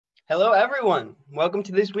Hello, everyone. Welcome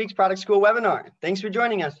to this week's Product School webinar. Thanks for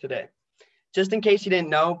joining us today. Just in case you didn't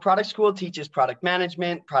know, Product School teaches product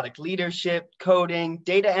management, product leadership, coding,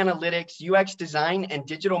 data analytics, UX design, and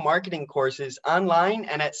digital marketing courses online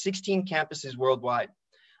and at 16 campuses worldwide.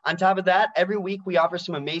 On top of that, every week we offer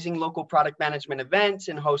some amazing local product management events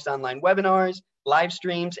and host online webinars, live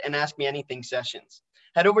streams, and Ask Me Anything sessions.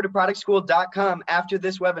 Head over to productschool.com after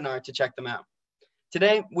this webinar to check them out.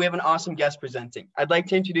 Today, we have an awesome guest presenting. I'd like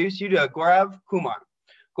to introduce you to Gaurav Kumar.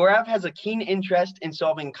 Gaurav has a keen interest in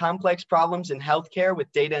solving complex problems in healthcare with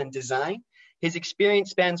data and design. His experience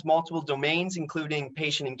spans multiple domains, including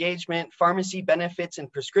patient engagement, pharmacy benefits and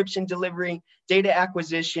prescription delivery, data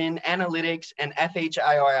acquisition, analytics, and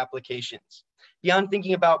FHIR applications. Beyond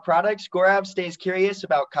thinking about products, Gaurav stays curious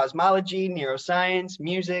about cosmology, neuroscience,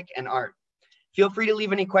 music, and art. Feel free to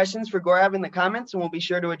leave any questions for Gaurav in the comments, and we'll be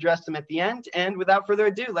sure to address them at the end. And without further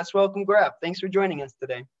ado, let's welcome Gaurav. Thanks for joining us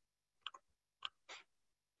today.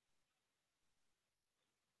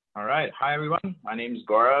 All right. Hi, everyone. My name is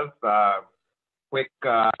Gaurav. Quick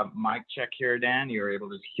mic check here, Dan. You're able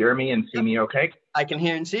to hear me and see me okay? I can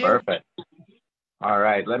hear and see you. Perfect. All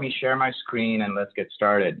right. Let me share my screen and let's get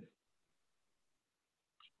started.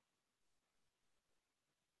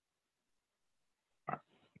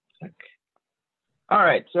 All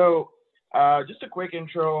right. So just a quick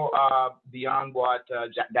intro beyond what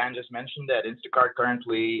Dan just mentioned that Instacart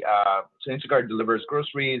currently, so Instacart delivers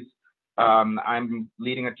groceries. I'm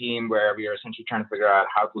leading a team where we are essentially trying to figure out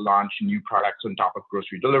how to launch new products on top of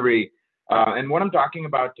grocery delivery. And what I'm talking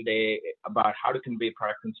about today about how to convey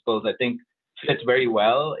product principles, I think fits very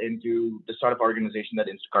well into the sort of organization that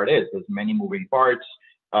Instacart is. There's many moving parts.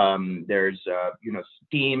 There's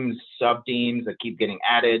teams, sub-teams that keep getting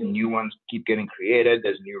added, new ones keep getting created,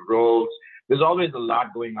 there's new roles. There's always a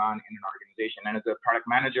lot going on in an organization. And as a product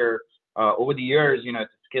manager, over the years, it's a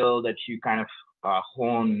skill that you kind of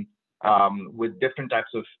hone with different types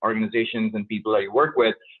of organizations and people that you work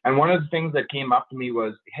with. And one of the things that came up to me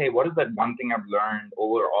was, hey, what is that one thing I've learned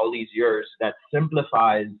over all these years that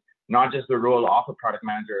simplifies not just the role of a product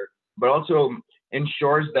manager, but also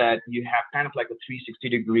ensures that you have kind of like a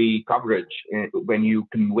 360-degree coverage when you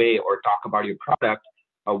convey or talk about your product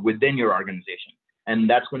within your organization. And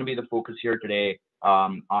that's going to be the focus here today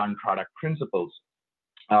on product principles.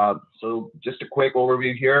 So just a quick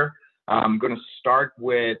overview here. I'm going to start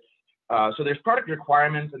with, so there's product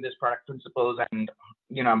requirements and there's product principles. And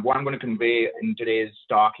what I'm going to convey in today's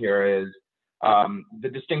talk here is the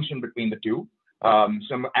distinction between the two.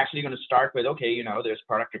 So I'm actually going to start with, okay, there's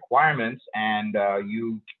product requirements and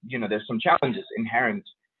there's some challenges inherent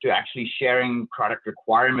to actually sharing product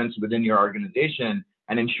requirements within your organization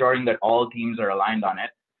and ensuring that all teams are aligned on it.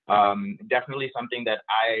 Definitely something that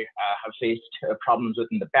I have faced problems with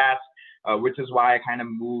in the past, which is why I kind of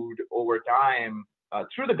moved over time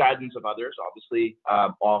through the guidance of others, obviously,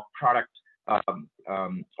 of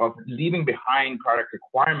leaving behind product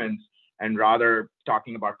requirements and rather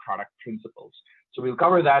talking about product principles. So we'll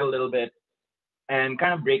cover that a little bit and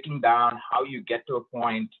kind of breaking down how you get to a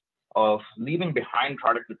point of leaving behind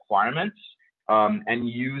product requirements and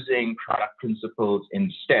using product principles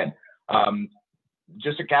instead.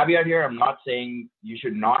 Just a caveat here, I'm not saying you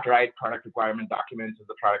should not write product requirement documents as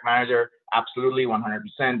a product manager. Absolutely,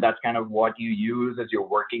 100%. That's kind of what you use as your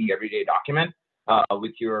working everyday document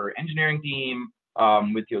with your engineering team,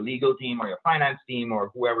 with your legal team or your finance team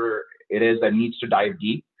or whoever it is that needs to dive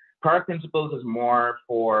deep. Product principles is more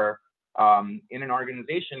for in an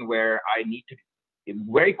organization where I need to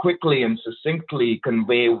very quickly and succinctly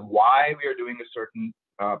convey why we are doing a certain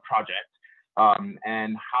project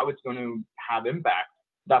and how it's going to have impact.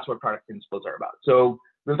 That's what product principles are about. So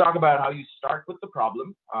we'll talk about how you start with the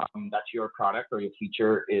problem that your product or your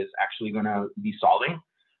feature is actually going to be solving.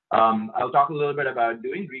 I'll talk a little bit about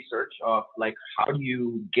doing research of like how do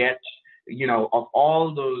you get, of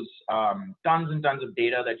all those tons and tons of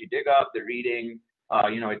data that you dig up, the reading,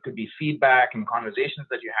 it could be feedback and conversations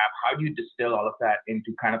that you have. How do you distill all of that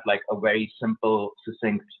into kind of like a very simple,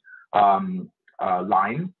 succinct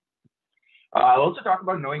line? I'll also talk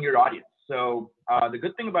about knowing your audience. So the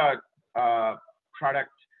good thing about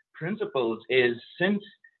product principles is since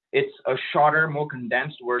it's a shorter, more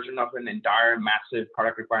condensed version of an entire massive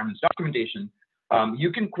product requirements documentation,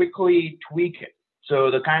 you can quickly tweak it.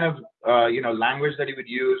 So the kind of language that you would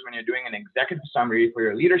use when you're doing an executive summary for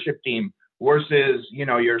your leadership team versus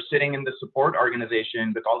you're sitting in the support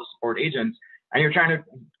organization with all the support agents and you're trying to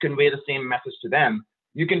convey the same message to them,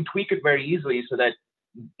 you can tweak it very easily so that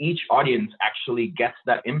each audience actually gets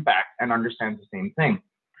that impact and understands the same thing.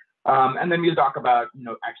 And then we'll talk about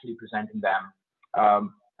actually presenting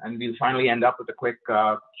them and we'll finally end up with a quick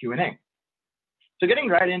Q&A. So getting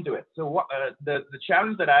right into it. So what, the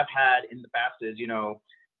challenge that I've had in the past is,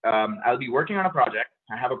 I'll be working on a project.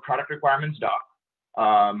 I have a product requirements doc,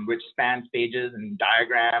 which spans pages and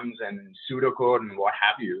diagrams and pseudocode and what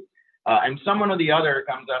have you. And someone or the other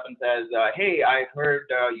comes up and says, hey, I heard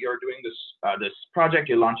you're doing this project,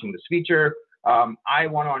 you're launching this feature. I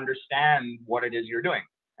want to understand what it is you're doing.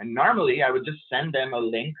 And normally I would just send them a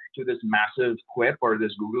link to this massive Quip or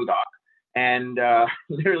this Google Doc. And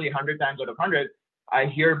literally 100 times out of 100, I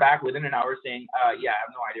hear back within an hour saying, yeah, I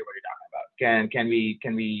have no idea what you're talking about.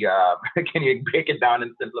 Can you break it down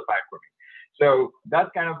and simplify it for me? So that's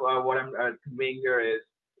kind of what I'm conveying here is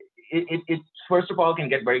it first of all can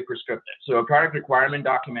get very prescriptive. So a product requirement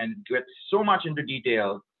document gets so much into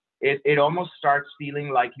detail, it almost starts feeling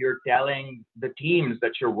like you're telling the teams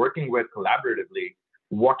that you're working with collaboratively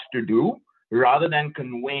what to do, rather than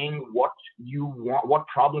conveying what you want, what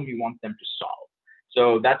problem you want them to solve.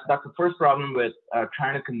 So that's the first problem with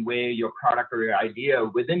trying to convey your product or your idea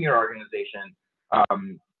within your organization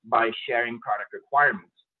by sharing product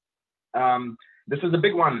requirements. This is a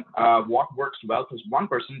big one. What works well because one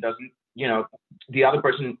person doesn't, the other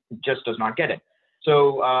person just does not get it.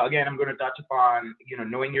 So again, I'm going to touch upon,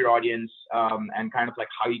 knowing your audience and kind of like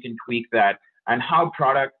how you can tweak that and how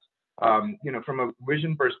product, from a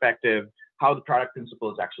vision perspective, how the product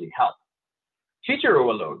principles actually help. Feature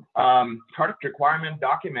overload. Product requirement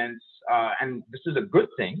documents, and this is a good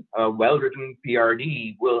thing, a well-written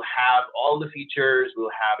PRD will have all the features, will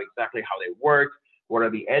have exactly how they work, what are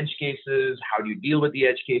the edge cases, how do you deal with the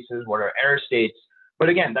edge cases, what are error states. But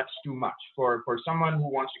again, that's too much. For someone who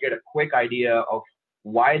wants to get a quick idea of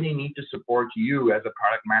why they need to support you as a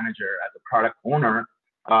product manager, as a product owner,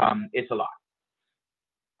 it's a lot.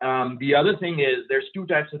 The other thing is there's two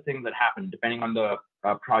types of things that happen depending on the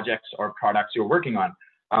projects or products you're working on.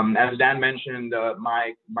 As Dan mentioned,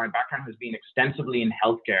 my background has been extensively in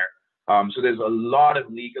healthcare. So there's a lot of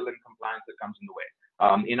legal and compliance that comes in the way.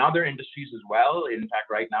 In other industries as well, in fact,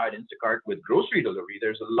 right now at Instacart with grocery delivery,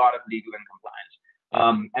 there's a lot of legal and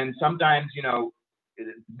compliance. And sometimes,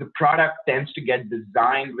 the product tends to get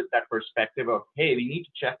designed with that perspective of, hey, we need to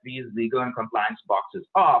check these legal and compliance boxes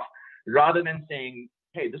off, rather than saying,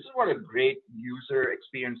 hey, this is what a great user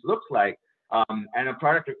experience looks like. And a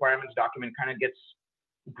product requirements document kind of gets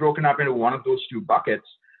broken up into one of those two buckets.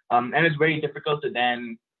 And it's very difficult to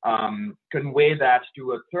then convey that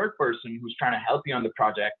to a third person who's trying to help you on the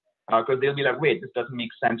project, because they'll be like, wait, this doesn't make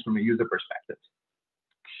sense from a user perspective.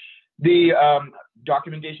 The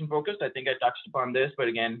documentation focused, I think I touched upon this, but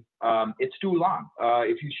again, it's too long.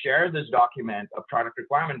 If you share this document, a product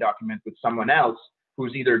requirement document, with someone else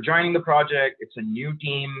who's either joining the project, it's a new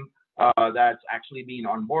team that's actually being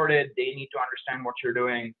onboarded, they need to understand what you're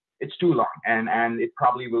doing, it's too long, and it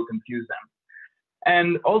probably will confuse them.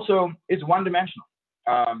 And also, it's one-dimensional.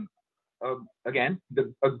 Again,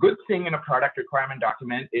 a good thing in a product requirement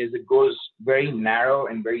document is it goes very narrow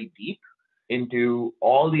and very deep into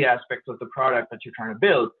all the aspects of the product that you're trying to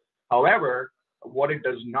build. However, what it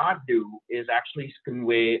does not do is actually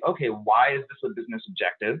convey, okay, why is this a business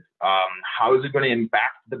objective? How is it going to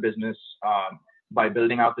impact the business by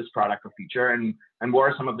building out this product or feature, and what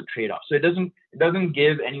are some of the trade-offs? So it doesn't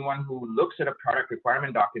give anyone who looks at a product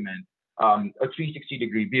requirement document a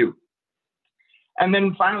 360-degree view. And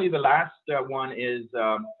then finally, the last one is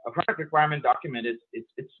a product requirement document.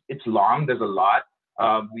 It's long. There's a lot.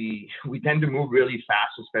 We tend to move really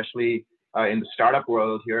fast, especially in the startup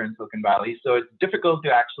world here in Silicon Valley. So it's difficult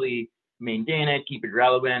to actually maintain it, keep it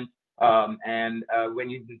relevant. And when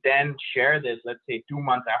you then share this, let's say 2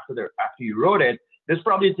 months after you wrote it, there's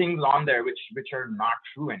probably things on there which are not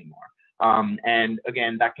true anymore. And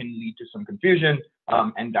again, that can lead to some confusion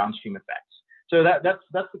and downstream effects. So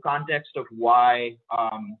that's the context of why,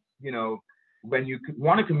 when you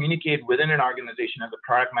want to communicate within an organization as a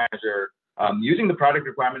product manager, using the product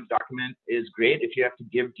requirements document is great if you have to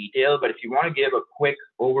give detail, but if you want to give a quick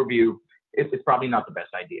overview, it's probably not the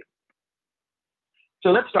best idea. So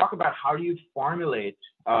let's talk about how do you formulate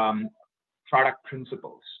product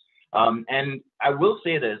principles. And I will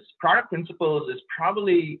say this, product principles is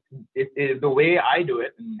probably the way I do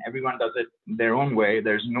it, and everyone does it their own way.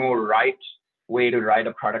 There's no right way to write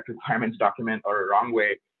a product requirements document or a wrong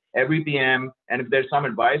way. Every PM, and if there's some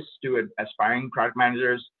advice to aspiring product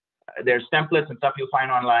managers, there's templates and stuff you'll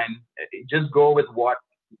find online. Just go with what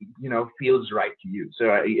feels right to you.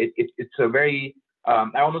 So it's a very,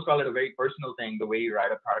 I almost call it a very personal thing, the way you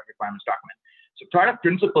write a product requirements document. So product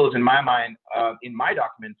principles, in my mind, in my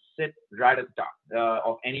documents, sit right at the top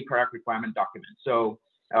of any product requirement document. So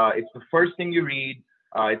it's the first thing you read.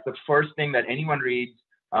 It's the first thing that anyone reads.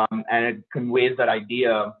 and it conveys that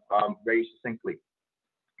idea very succinctly.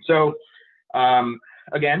 So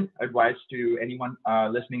again, advice to anyone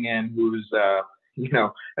listening in who's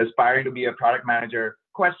aspiring to be a product manager: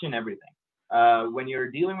 question everything. When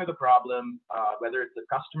you're dealing with a problem, whether it's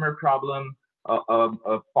a customer problem,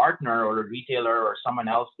 a partner or a retailer or someone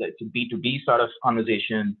else, that's a B2B sort of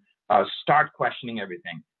conversation, start questioning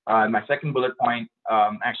everything. My second bullet point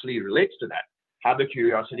actually relates to that. Have the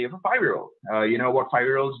curiosity of a 5-year-old. You know what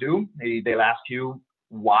 5-year-olds do? They'll ask you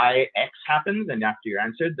why X happens, and after you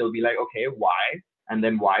answer it, they'll be like, okay, why? And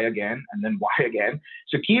then why again, and then why again.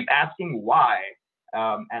 So keep asking why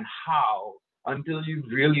and how until you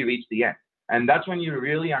really reach the end. And that's when you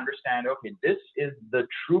really understand, okay, this is the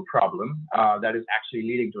true problem that is actually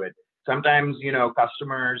leading to it. Sometimes,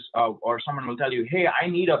 customers or someone will tell you, hey, I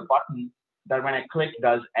need a button that when I click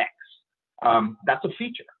does X. That's a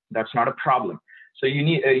feature. That's not a problem. So you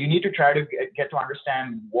need to try to get to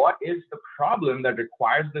understand what is the problem that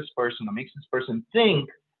requires this person or makes this person think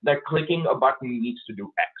that clicking a button needs to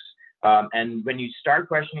do X. And when you start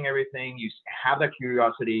questioning everything, you have that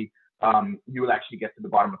curiosity, you will actually get to the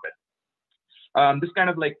bottom of it. This kind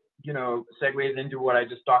of segues into what I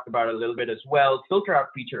just talked about a little bit as well. Filter out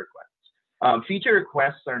feature requests. Feature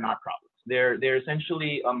requests are not problems. They're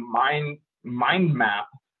essentially a mind map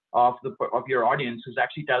of your audience who's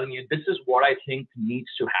actually telling you, this is what I think needs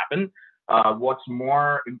to happen. What's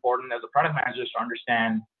more important as a product manager is to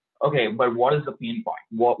understand, okay, but what is the pain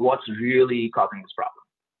point? What's really causing this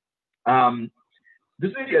problem?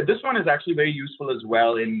 This one is actually very useful as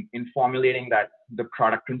well in formulating the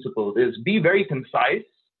product principles. Is be very concise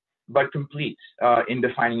but complete in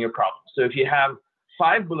defining your problem. So if you have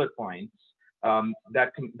 5 bullet points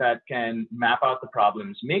that can map out the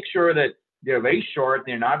problems, make sure that they're very short,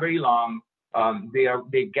 they're not very long,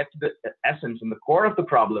 they get to the essence and the core of the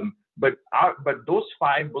problem, but those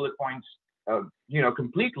 5 bullet points,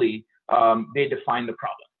 completely, they define the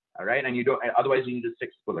problem. All right, and otherwise you need a 6th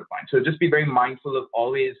bullet point. So just be very mindful of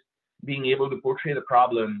always being able to portray the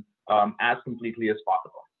problem as completely as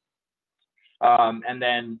possible. And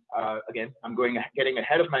then again, I'm getting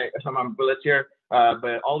ahead of some of my bullets here,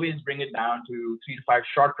 but always bring it down to 3 to 5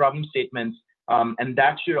 short problem statements, and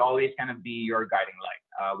that should always kind of be your guiding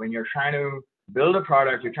light. When you're trying to build a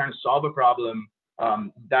product, you're trying to solve a problem,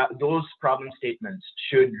 those problem statements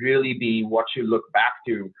should really be what you look back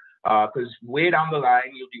to. Because way down the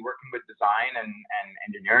line, you'll be working with design and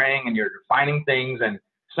engineering, and you're refining things, and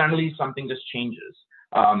suddenly something just changes.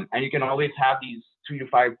 And you can always have these 3 to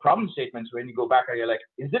 5 problem statements when you go back and you're like,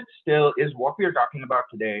 is what we are talking about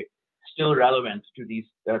today still relevant to these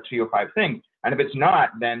 3 or 5 things? And if it's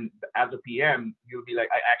not, then as a PM, you'll be like,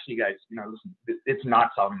 actually, guys, listen, it's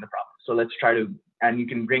not solving the problem. So let's try to, and you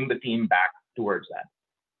can bring the team back towards that.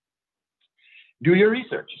 Do your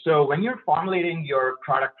research. So when you're formulating your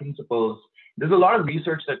product principles, there's a lot of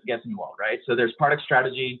research that gets involved, right? So there's product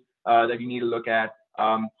strategy that you need to look at.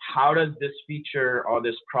 How does this feature or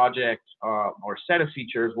this project or set of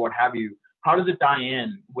features, what have you, how does it tie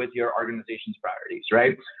in with your organization's priorities,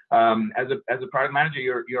 right? As a product manager,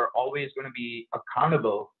 you're always going to be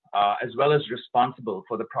accountable as well as responsible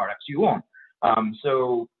for the products you own.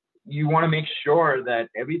 So you want to make sure that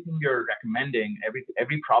everything you're recommending,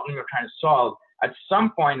 every problem you're trying to solve, at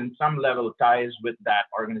some point and some level ties with that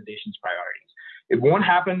organization's priorities. It won't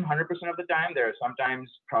happen 100% of the time. There are sometimes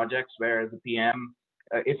projects where the PM,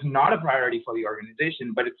 it's not a priority for the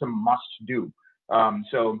organization, but it's a must do.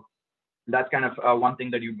 So that's kind of one thing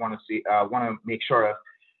that you want to make sure of.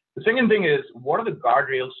 The second thing is, what are the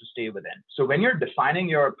guardrails to stay within? So when you're defining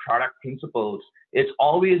your product principles, it's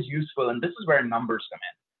always useful, and this is where numbers come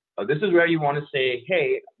in. This is where you want to say,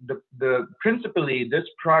 hey, principally, this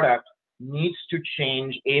product needs to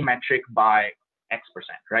change a metric by X%,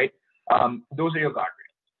 right? Those are your guardrails.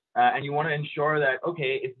 And you want to ensure that,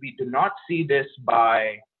 okay, if we do not see this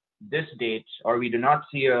by this date, or we do not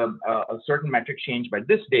see a certain metric change by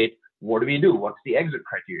this date, what do we do? What's the exit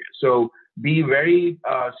criteria? So be very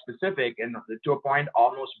specific and to a point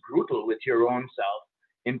almost brutal with your own self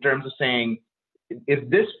in terms of saying, if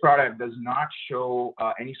this product does not show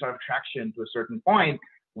any sort of traction to a certain point,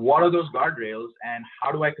 what are those guardrails and how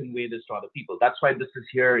do I convey this to other people? That's why this is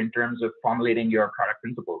here in terms of formulating your product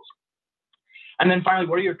principles. And then finally,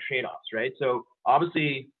 what are your trade-offs, right? So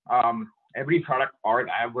obviously, every product org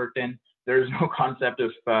I've worked in, there's no concept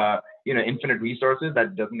of infinite resources.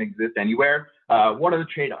 That doesn't exist anywhere. What are the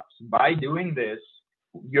trade-offs? By doing this,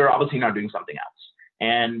 you're obviously not doing something else.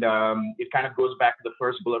 And it kind of goes back to the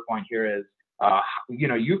first bullet point here is,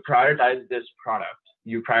 you prioritize this product,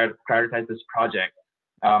 you prioritize this project.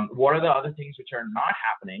 What are the other things which are not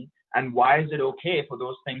happening And why is it okay for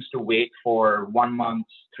those things to wait for 1 month,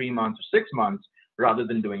 3 months, or 6 months rather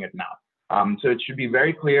than doing it now? So it should be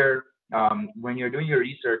very clear when you're doing your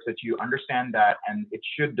research that you understand that, and it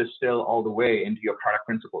should distill all the way into your product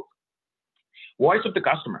principles. Voice of the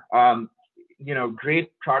customer.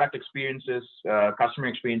 Great product experiences, customer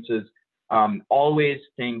experiences, always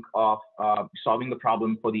think of solving the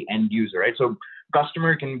problem for the end user, right? So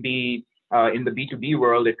customer can be, in the B2B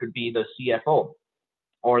world, it could be the CFO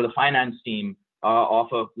or the finance team of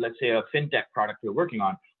let's say, a fintech product you're working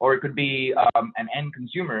on, or it could be an end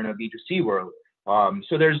consumer in a B2C world.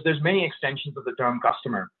 So there's many extensions of the term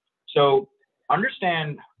customer. So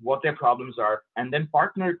understand what their problems are, and then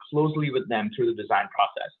partner closely with them through the design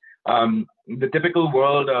process. The typical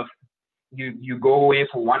world of you go away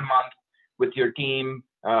for 1 month with your team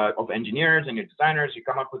of engineers and your designers, you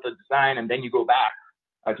come up with a design, and then you go back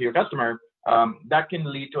to your customer, that can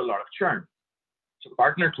lead to a lot of churn. So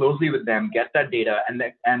partner closely with them, get that data,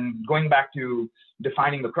 and going back to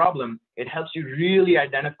defining the problem, it helps you really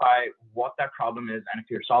identify what that problem is and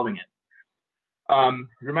if you're solving it.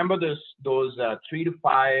 Remember those 3 to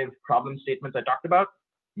 5 problem statements I talked about?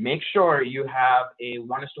 Make sure you have a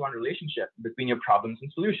 1:1 relationship between your problems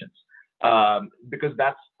and solutions, because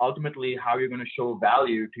that's ultimately how you're going to show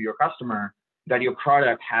value to your customer that your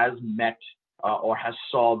product has met or has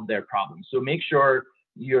solved their problems. So make sure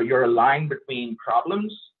you're aligned between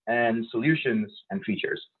problems and solutions and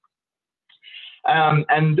features.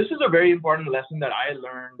 And this is a very important lesson that I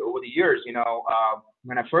learned over the years.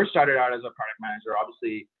 When I first started out as a product manager,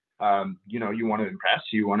 obviously, you want to impress,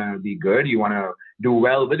 you want to be good, you want to do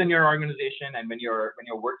well within your organization. And when you're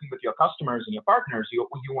working with your customers and your partners, you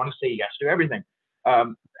want to say yes to everything.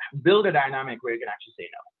 Build a dynamic where you can actually say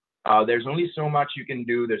no. There's only so much you can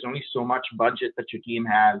do. There's only so much budget that your team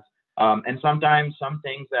has. And sometimes some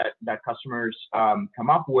things that customers come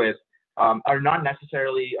up with are not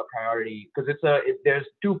necessarily a priority, because there's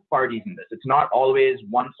 2 parties in this. It's not always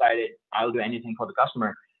one-sided, I'll do anything for the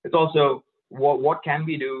customer. It's also what can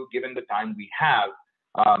we do given the time we have.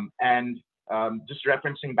 And just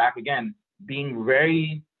referencing back again, being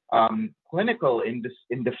very clinical in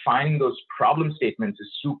defining those problem statements is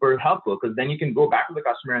super helpful, because then you can go back to the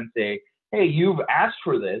customer and say, hey, you've asked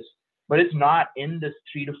for this, but it's not in this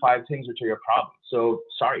 3 to 5 things which are your problem. So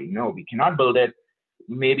sorry, no, we cannot build it.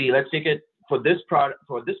 Maybe let's take it for this project,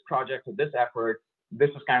 for this effort. This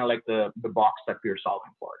is kind of like the box that we're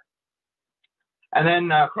solving for. And then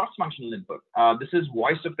cross-functional input. This is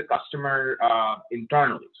voice of the customer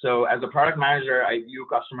internally. So as a product manager, I view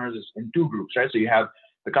customers in 2 groups, right? So you have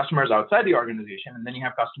the customers outside the organization, and then you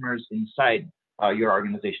have customers inside your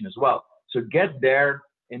organization as well. So get their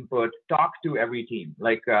input, talk to every team.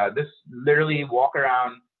 Like this, literally walk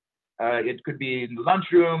around. It could be in the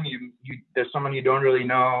lunchroom. There's someone you don't really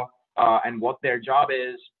know, and what their job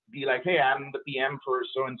is. Be like, hey, I'm the PM for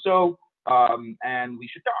so and so. And we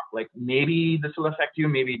should talk. Like, maybe this will affect you,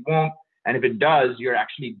 maybe it won't. And if it does, you're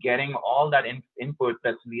actually getting all that input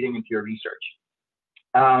that's leading into your research.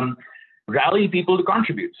 Rally people to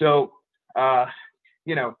contribute. So,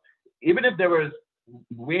 even if there was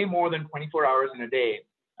way more than 24 hours in a day,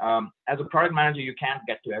 as a product manager, you can't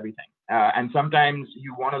get to everything. And sometimes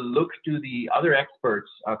you want to look to the other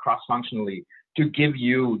experts cross-functionally to give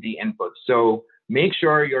you the input. So make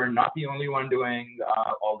sure you're not the only one doing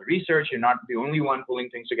all the research. You're not the only one pulling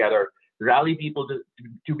things together. Rally people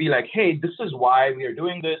to be like, hey, this is why we are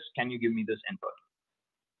doing this. Can you give me this input?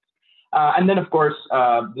 And then, of course,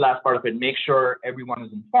 the last part of it, make sure everyone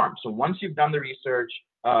is informed. So once you've done the research,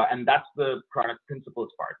 and that's the product principles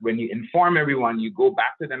part. When you inform everyone, you go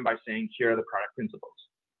back to them by saying, here are the product principles.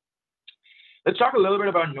 Let's talk a little bit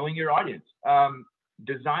about knowing your audience.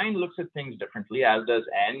 Design looks at things differently, as does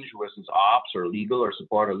Eng versus ops or legal or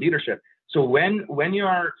support or leadership. So when you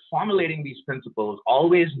are formulating these principles,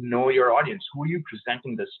 always know your audience. Who are you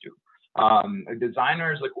presenting this to?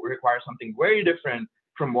 Designers require something very different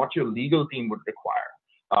from what your legal team would require,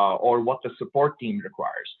 or what the support team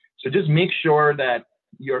requires. So just make sure that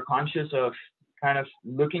you're conscious of kind of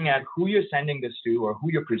looking at who you're sending this to or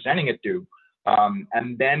who you're presenting it to,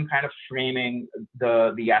 and then kind of framing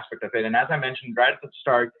the aspect of it. And as I mentioned right at the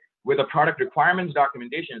start, with a product requirements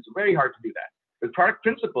documentation, it's very hard to do that. With product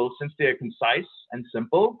principles, since they're concise and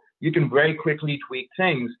simple, you can very quickly tweak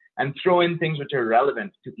things and throw in things which are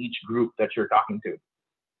relevant to each group that you're talking to.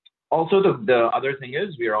 Also, the other thing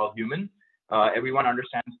is, we are all human. Everyone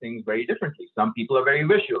understands things very differently. Some people are very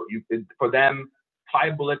visual. For them,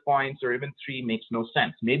 5 bullet points or even 3 makes no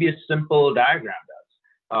sense. Maybe a simple diagram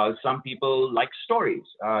does. Some people like stories,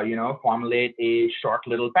 formulate a short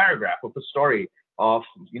little paragraph of a story of,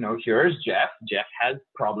 here's Jeff. Jeff has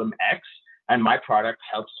problem X, and my product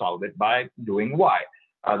helps solve it by doing Y.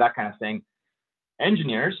 That kind of thing.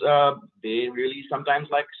 Engineers, they really sometimes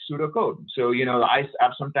like pseudocode. So,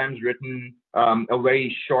 I've sometimes written a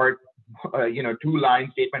very short,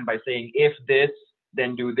 2-line statement by saying, if this,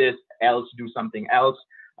 then do this, else do something else.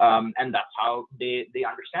 And that's how they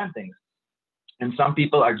understand things. And some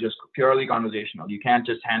people are just purely conversational. You can't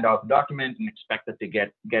just hand out the document and expect that they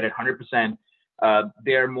get it 100%.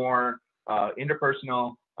 They're more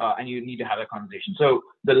interpersonal, and you need to have a conversation. So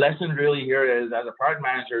the lesson really here is, as a product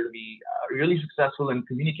manager, to be really successful in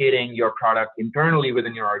communicating your product internally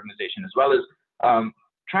within your organization, as well as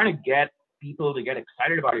trying to get people to get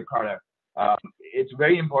excited about your product. It's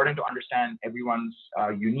very important to understand everyone's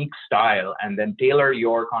unique style and then tailor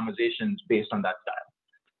your conversations based on that style.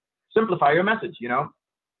 Simplify your message.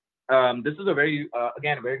 This is a very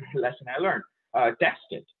good lesson I learned. Test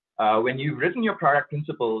it. When you've written your product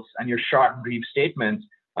principles and your short, brief statements,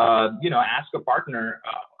 ask a partner,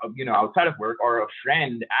 outside of work, or a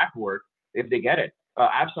friend at work if they get it.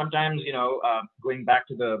 I've sometimes, going back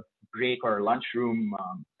to the break or lunchroom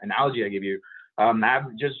analogy I give you,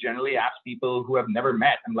 I've just generally asked people who have never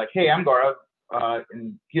met. I'm like, hey, I'm Gaurav,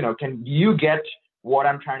 and can you get what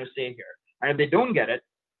I'm trying to say here? And if they don't get it,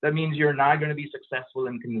 that means you're not going to be successful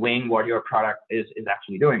in conveying what your product is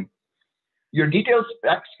actually doing. Your detailed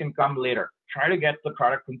specs can come later. Try to get the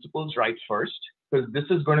product principles right first, because this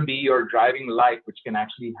is going to be your driving light, which can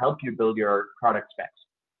actually help you build your product specs.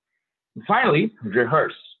 And finally,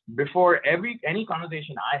 rehearse. Before any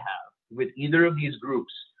conversation I have with either of these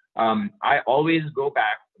groups, I always go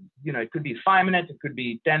back. It could be 5 minutes, it could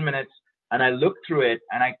be 10 minutes, and I look through it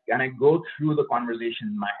and I go through the conversation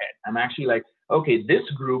in my head. I'm actually like, okay, this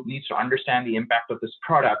group needs to understand the impact of this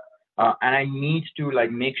product, and I need to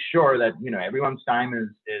make sure that everyone's time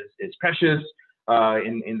is precious.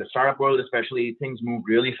 In the startup world, especially, things move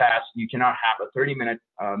really fast. You cannot have a 30-minute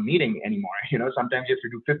meeting anymore. Sometimes you have to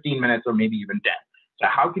do 15 minutes or maybe even 10. So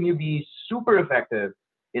how can you be super effective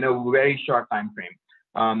in a very short time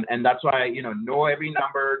frame? And that's why know every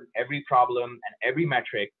number, every problem, and every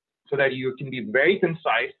metric, so that you can be very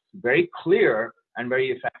concise, very clear, and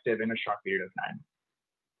very effective in a short period of time.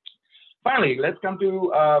 Finally, let's come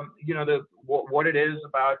to what it is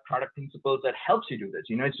about product principles that helps you do this.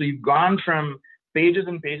 So you've gone from pages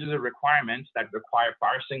and pages of requirements that require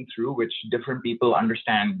parsing through, which different people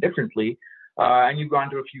understand differently, and you've gone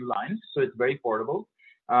to a few lines, so it's very portable.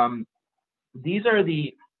 These are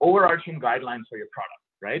the overarching guidelines for your product,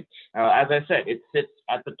 right? As I said, it sits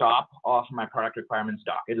at the top of my product requirements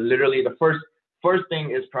doc. It literally, the first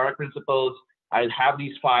thing is product principles. I'll have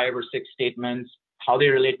these 5 or 6 statements, how they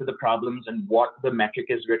relate to the problems, and what the metric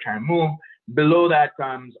is we're trying to move. Below that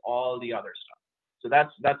comes all the other stuff. So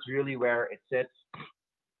that's really where it sits.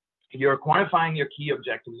 You're quantifying your key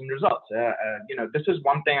objectives and results. This is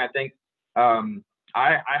one thing I think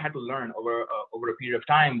I had to learn over a period of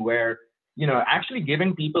time, where actually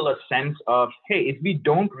giving people a sense of, hey, if we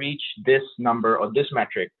don't reach this number or this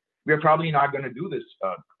metric, we're probably not going to do this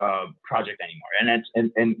project anymore,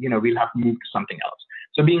 and we'll have to move to something else.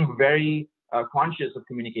 So being very conscious of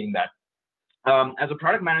communicating that. As a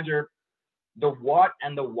product manager, the what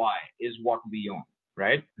and the why is what we own,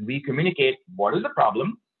 right? We communicate what is the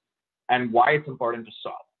problem and why it's important to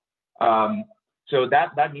solve. So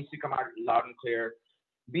that needs to come out loud and clear.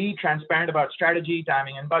 Be transparent about strategy,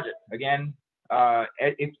 timing, and budget. Again, the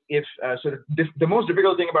most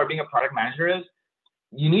difficult thing about being a product manager is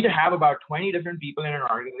you need to have about 20 different people in an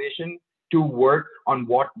organization to work on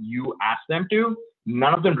what you ask them to.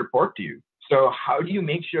 None of them report to you. So how do you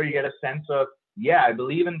make sure you get a sense of, yeah, I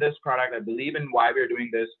believe in this product, I believe in why we're doing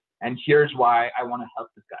this, and here's why I want to help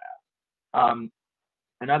this guy out.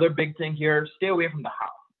 Another big thing here, stay away from the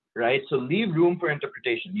how, right? So leave room for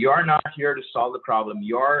interpretation. You're not here to solve the problem.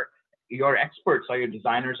 Your experts are your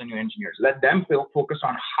designers and your engineers. Let them focus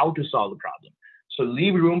on how to solve the problem. So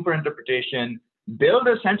leave room for interpretation, build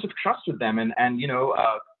a sense of trust with them, and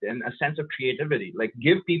a sense of creativity. Like,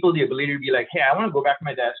 give people the ability to be like, hey, I want to go back to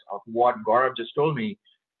my desk of what Gaurav just told me.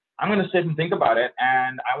 I'm going to sit and think about it,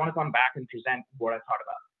 and I want to come back and present what I thought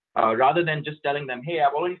about. Rather than just telling them, hey,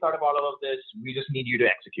 I've already thought about all of this, we just need you to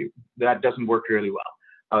execute. That doesn't work really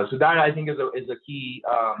well. So that, I think, is a key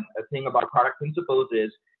thing about product principles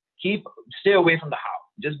is stay away from the how.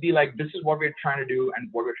 Just be like, this is what we're trying to do and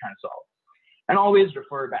what we're trying to solve. And always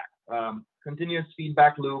refer back. Continuous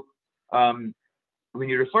feedback loop. When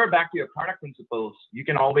you refer back to your product principles, you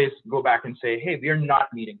can always go back and say, hey, we're not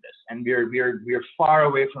meeting this, and we're far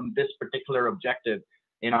away from this particular objective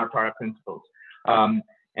in our product principles.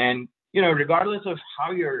 And regardless of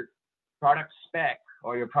how you're product spec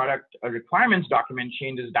or your product requirements document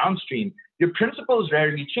changes downstream, your principles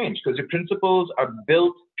rarely change because your principles are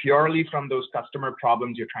built purely from those customer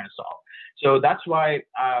problems you're trying to solve. So that's why,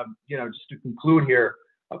 just to conclude here,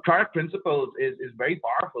 product principles is very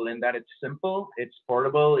powerful in that it's simple, it's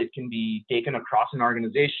portable, it can be taken across an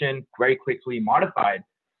organization, very quickly modified,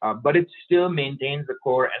 but it still maintains the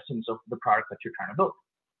core essence of the product that you're trying to build.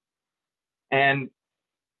 And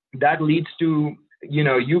that leads to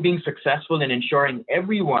you being successful in ensuring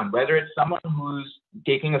everyone, whether it's someone who's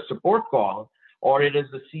taking a support call or it is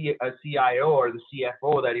a CIO or the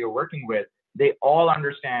CFO that you're working with, they all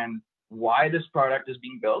understand why this product is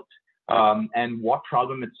being built and what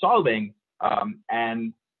problem it's solving.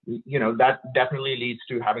 And that definitely leads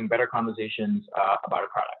to having better conversations about a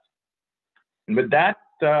product. And with that,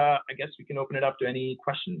 I guess we can open it up to any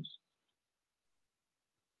questions.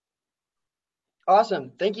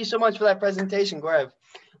 Awesome. Thank you so much for that presentation, Gaurav.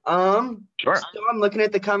 Sure. So I'm looking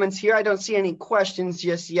at the comments here. I don't see any questions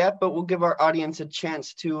just yet, but we'll give our audience a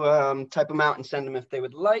chance to type them out and send them if they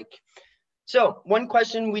would like. So one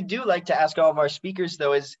question we do like to ask all of our speakers,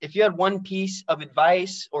 though, is if you had one piece of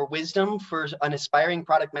advice or wisdom for an aspiring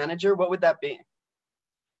product manager, what would that be?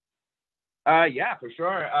 Yeah, for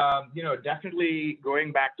sure. Definitely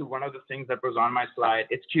going back to one of the things that was on my slide,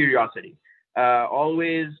 it's curiosity.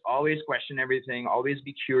 Always question everything, always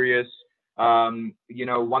be curious.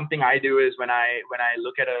 One thing I do is when I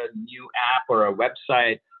look at a new app or a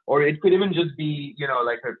website, or it could even just be,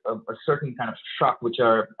 like a certain kind of truck, which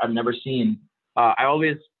I've never seen. I'm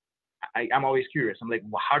always curious. I'm like,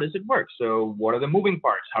 well, how does it work? So what are the moving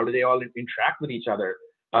parts? How do they all interact with each other?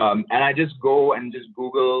 And I just go and just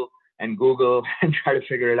Google and try to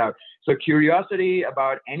figure it out. So curiosity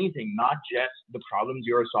about anything, not just the problems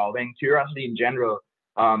you're solving, curiosity in general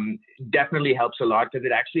definitely helps a lot because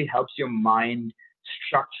it actually helps your mind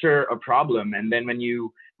structure a problem. And then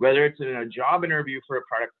whether it's in a job interview for a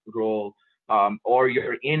product role or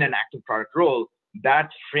you're in an active product role, that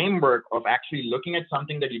framework of actually looking at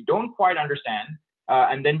something that you don't quite understand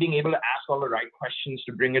and then being able to ask all the right questions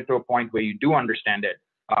to bring it to a point where you do understand it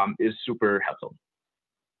is super helpful.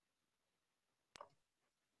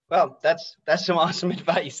 Well, that's some awesome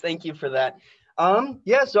advice. Thank you for that.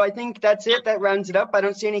 Yeah, so I think that's it. That rounds it up. I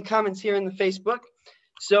don't see any comments here in the Facebook.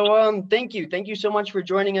 So thank you. Thank you so much for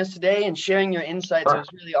joining us today and sharing your insights. Sure. It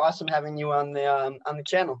was really awesome having you on the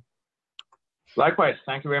channel. Likewise.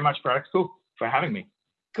 Thank you very much, Product School, for having me.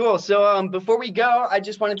 Cool. So before we go, I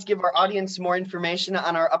just wanted to give our audience more information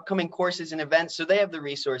on our upcoming courses and events so they have the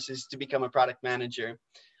resources to become a product manager.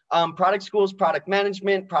 Product School's product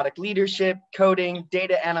management, product leadership, coding,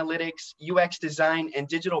 data analytics, UX design, and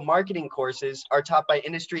digital marketing courses are taught by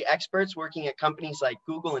industry experts working at companies like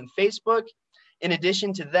Google and Facebook. In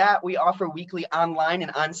addition to that, we offer weekly online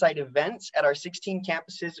and on-site events at our 16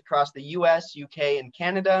 campuses across the US, UK, and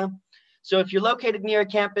Canada. So if you're located near a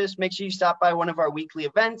campus, make sure you stop by one of our weekly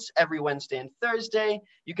events every Wednesday and Thursday.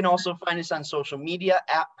 You can also find us on social media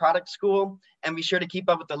at Product School, and be sure to keep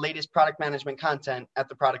up with the latest product management content at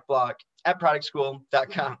the product blog at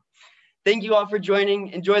productschool.com. Thank you all for joining.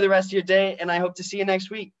 Enjoy the rest of your day, and I hope to see you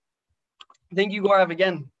next week. Thank you, Gaurav,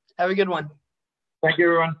 again. Have a good one. Thank you,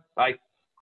 everyone. Bye.